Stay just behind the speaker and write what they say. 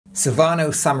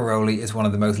Samaroli Srl is one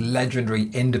of the most legendary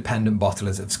independent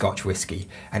bottlers of Scotch whisky,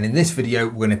 and in this video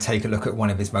we're going to take a look at one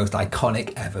of his most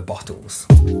iconic ever bottles.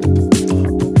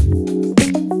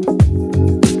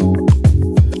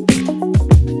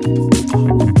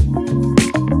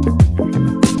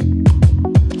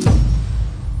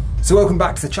 So welcome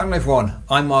back to the channel everyone.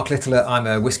 I'm Mark Littler, I'm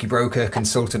a whisky broker,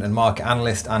 consultant and market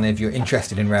analyst, and if you're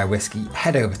interested in rare whisky,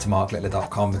 head over to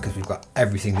marklittler.com because we've got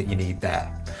everything that you need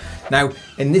there. Now,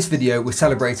 in this video we're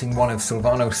celebrating one of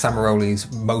Samaroli's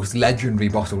most legendary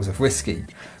bottles of whisky.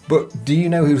 But do you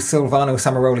know who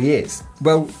Samaroli is?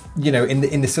 Well, you know,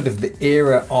 in the sort of the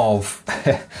era of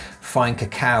fine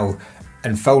cacao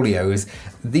and folios,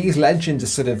 these legends are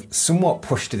sort of somewhat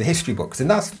pushed to the history books, and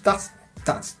that's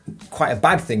quite a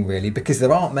bad thing really, because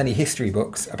there aren't many history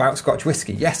books about Scotch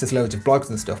whisky. Yes, there's loads of blogs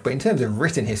and stuff, but in terms of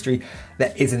written history,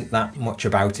 there isn't that much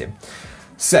about him.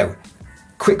 So,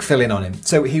 quick fill in on him.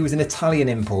 So he was an Italian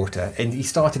importer, and he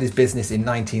started his business in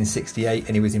 1968,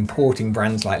 and he was importing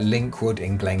brands like Linkwood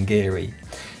and Glengarry.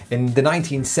 In the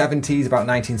 1970s, about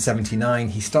 1979,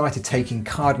 he started taking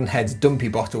Cadenhead's dumpy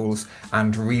bottles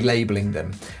and relabeling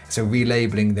them. So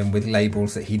relabeling them with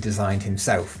labels that he designed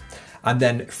himself. And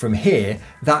then from here,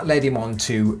 that led him on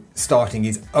to starting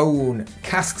his own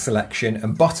cask selection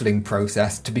and bottling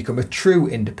process to become a true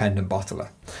independent bottler.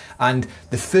 And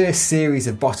the first series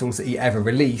of bottles that he ever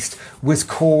released was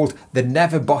called the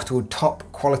Never Bottled Top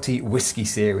Quality Whisky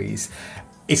Series.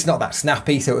 It's not that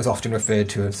snappy, so it was often referred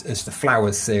to as the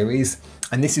Flowers series.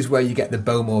 And this is where you get the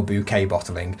bouquet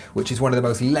bottling, which is one of the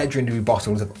most legendary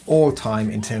bottles of all time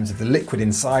in terms of the liquid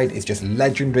inside. It's just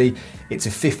legendary. It's a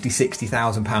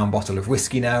 £50,000–£60,000 bottle of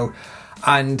whiskey now.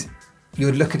 And you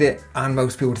would look at it and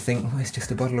most people would think, oh, it's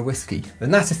just a bottle of whiskey.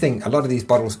 And that's the thing, a lot of these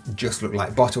bottles just look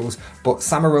like bottles, but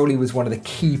Samaroli was one of the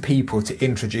key people to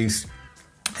introduce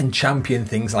and champion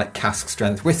things like cask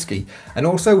strength whiskey. And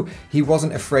also, he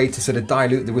wasn't afraid to sort of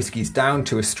dilute the whiskies down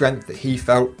to a strength that he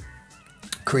felt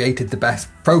created the best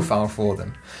profile for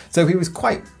them. So he was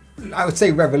quite, I would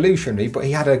say, revolutionary, but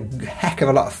he had a heck of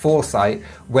a lot of foresight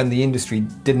when the industry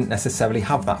didn't necessarily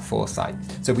have that foresight.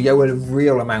 So we owe a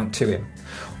real amount to him.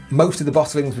 Most of the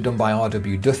bottlings were done by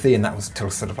RW Duthie, and that was till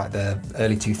sort of like the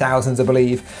early 2000s, I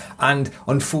believe. And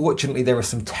unfortunately, there are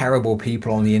some terrible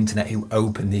people on the internet who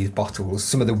open these bottles.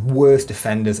 Some of the worst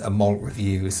offenders are malt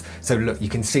reviews. So look, you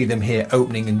can see them here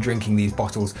opening and drinking these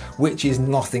bottles, which is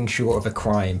nothing short of a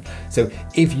crime. So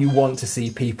if you want to see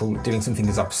people doing something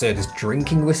as absurd as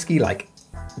drinking whiskey, like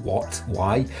what,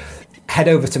 why? Head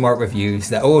over to Malt Reviews.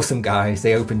 They're awesome guys.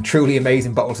 They open truly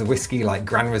amazing bottles of whiskey like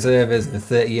Grand Reservas and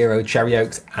 30-year-old Cherry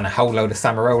Oaks and a whole load of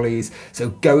Samarolis. So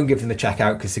go and give them a check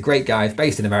out because they're great guys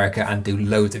based in America and do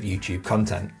loads of YouTube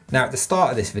content. Now at the start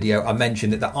of this video I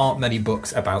mentioned that there aren't many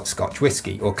books about Scotch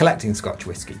whisky or collecting Scotch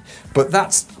whisky, but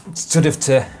that's sort of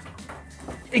to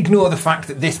ignore the fact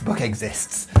that this book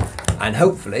exists, and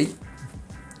hopefully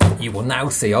you will now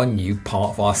see our new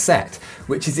part of our set,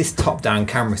 which is this top-down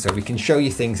camera, so we can show you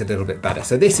things a little bit better.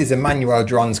 So this is Emmanuel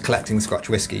Dron's Collecting Scotch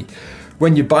Whisky.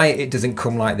 When you buy it, it doesn't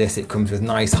come like this. It comes with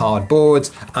nice hard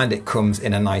boards and it comes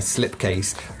in a nice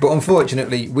slipcase. But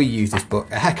unfortunately, we use this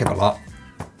book a heck of a lot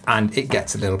and it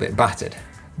gets a little bit battered.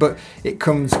 But it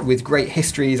comes with great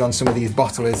histories on some of these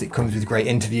bottlers. It comes with great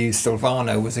interviews.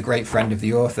 Silvano was a great friend of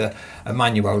the author,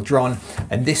 Emmanuel Dron.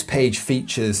 And this page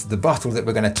features the bottle that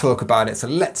we're going to talk about it. So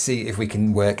let's see if we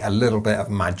can work a little bit of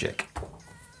magic.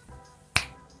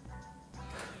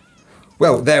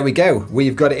 Well, there we go.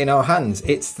 We've got it in our hands.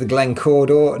 It's the Glen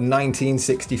Cawdor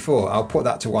 1964. I'll put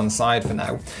that to one side for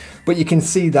now. But you can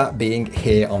see that being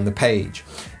here on the page.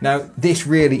 Now, this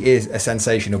really is a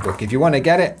sensational book. If you want to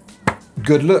get it,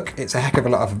 good luck. It's a heck of a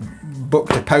lot of book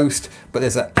to post, but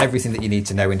there's everything that you need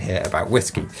to know in here about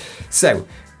whiskey. So,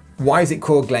 why is it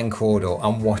called Glen Cawdor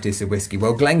and what is the whiskey?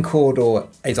 Well, Glen Cawdor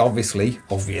is obviously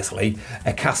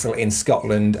a castle in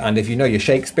Scotland, and if you know your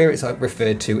Shakespeare, it's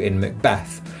referred to in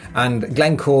Macbeth. And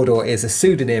Glen Cawdor is a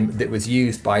pseudonym that was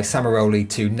used by Samaroli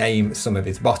to name some of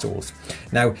his bottles.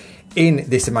 Now, in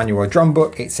this Emmanuel Dron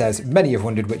book, it says, many have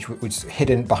wondered which was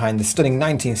hidden behind the stunning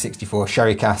 1964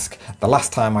 sherry cask. The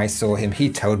last time I saw him, he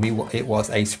told me it was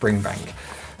a Springbank.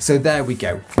 So there we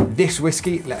go. This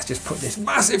whiskey, let's just put this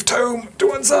massive tome to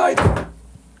one side.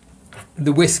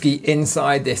 The whiskey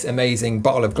inside this amazing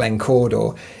bottle of Glen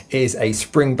Cawdor is a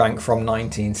Springbank from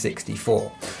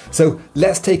 1964. So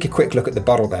let's take a quick look at the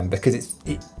bottle then, because it's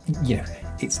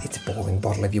a boring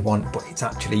bottle if you want, but it's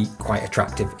actually quite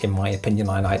attractive in my opinion.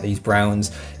 I like these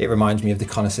browns. It reminds me of the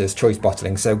Connoisseur's Choice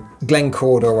bottling. So Glen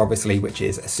Cawdor, obviously, which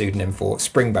is a pseudonym for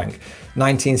Springbank.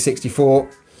 1964,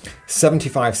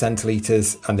 75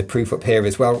 centilitres, and the proof up here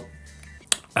as well.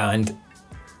 And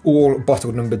all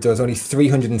bottled number does, only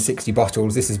 360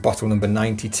 bottles. This is bottle number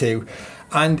 92.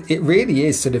 And it really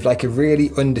is sort of like a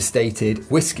really understated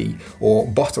whiskey, or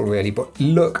bottle really, but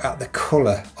look at the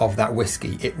colour of that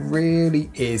whiskey. It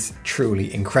really is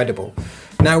truly incredible.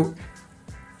 Now,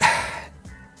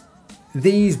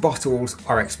 these bottles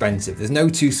are expensive. There's no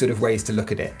two sort of ways to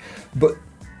look at it, but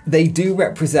they do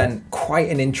represent quite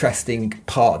an interesting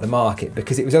part of the market,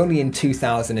 because it was only in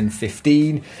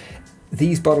 2015.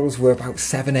 These bottles were about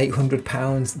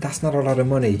 £700–800. That's not a lot of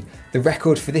money. The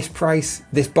record for this price,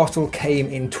 this bottle came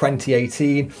in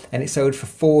 2018 and it sold for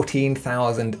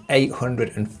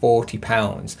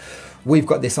 £14,840. We've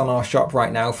got this on our shop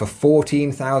right now for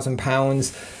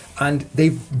 £14,000. And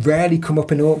they've rarely come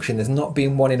up in auction. There's not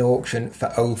been one in auction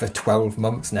for over 12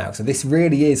 months now. So this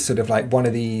really is sort of like one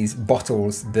of these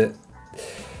bottles that,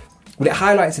 well, it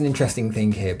highlights an interesting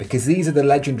thing here, because these are the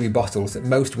legendary bottles that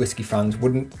most whiskey fans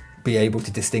wouldn't be able to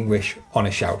distinguish on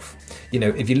a shelf. You know,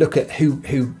 if you look at who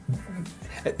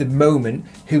at the moment,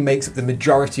 who makes up the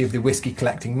majority of the whiskey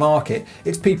collecting market,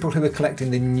 it's people who are collecting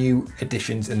the new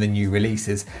editions and the new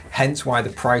releases. Hence why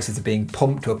the prices are being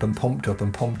pumped up and pumped up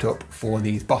and pumped up for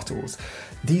these bottles.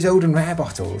 These old and rare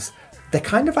bottles, they're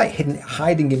kind of like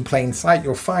hiding in plain sight.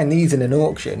 You'll find these in an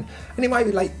auction and it might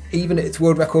be like, even at its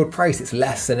world record price, it's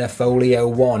less than a folio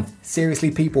 1.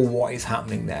 Seriously people, what is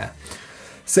happening there?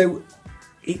 So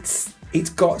it's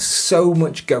got so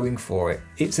much going for it.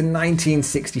 It's a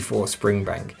 1964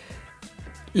 Springbank.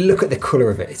 Look at the colour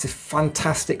of it. It's a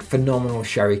fantastic, phenomenal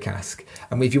sherry cask.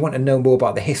 And if you want to know more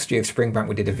about the history of Springbank,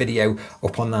 we did a video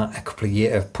up on that a couple of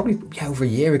years, probably over a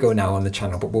year ago now on the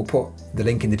channel, but we'll put the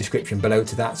link in the description below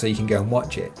to that so you can go and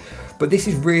watch it. But this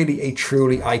is really a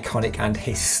truly iconic and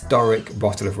historic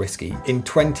bottle of whiskey. In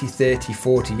 20, 30,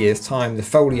 40 years time, the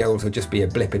folios will just be a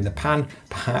blip in the pan,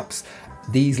 perhaps.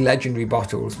 These legendary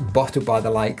bottles, bottled by the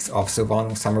likes of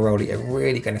Samaroli Srl, are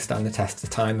really going to stand the test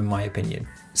of time in my opinion.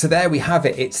 So there we have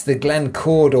it. It's the Glen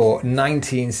Cawdor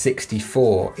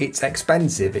 1964. It's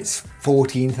expensive. It's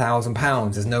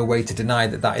 £14,000. There's no way to deny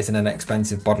that that isn't an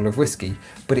expensive bottle of whiskey,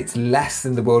 but it's less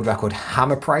than the world record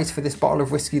hammer price for this bottle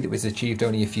of whiskey that was achieved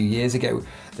only a few years ago.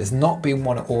 There's not been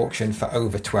one at auction for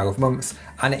over 12 months,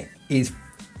 and it is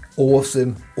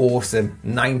awesome, awesome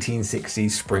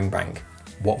 1960s Springbank.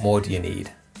 What more do you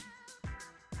need?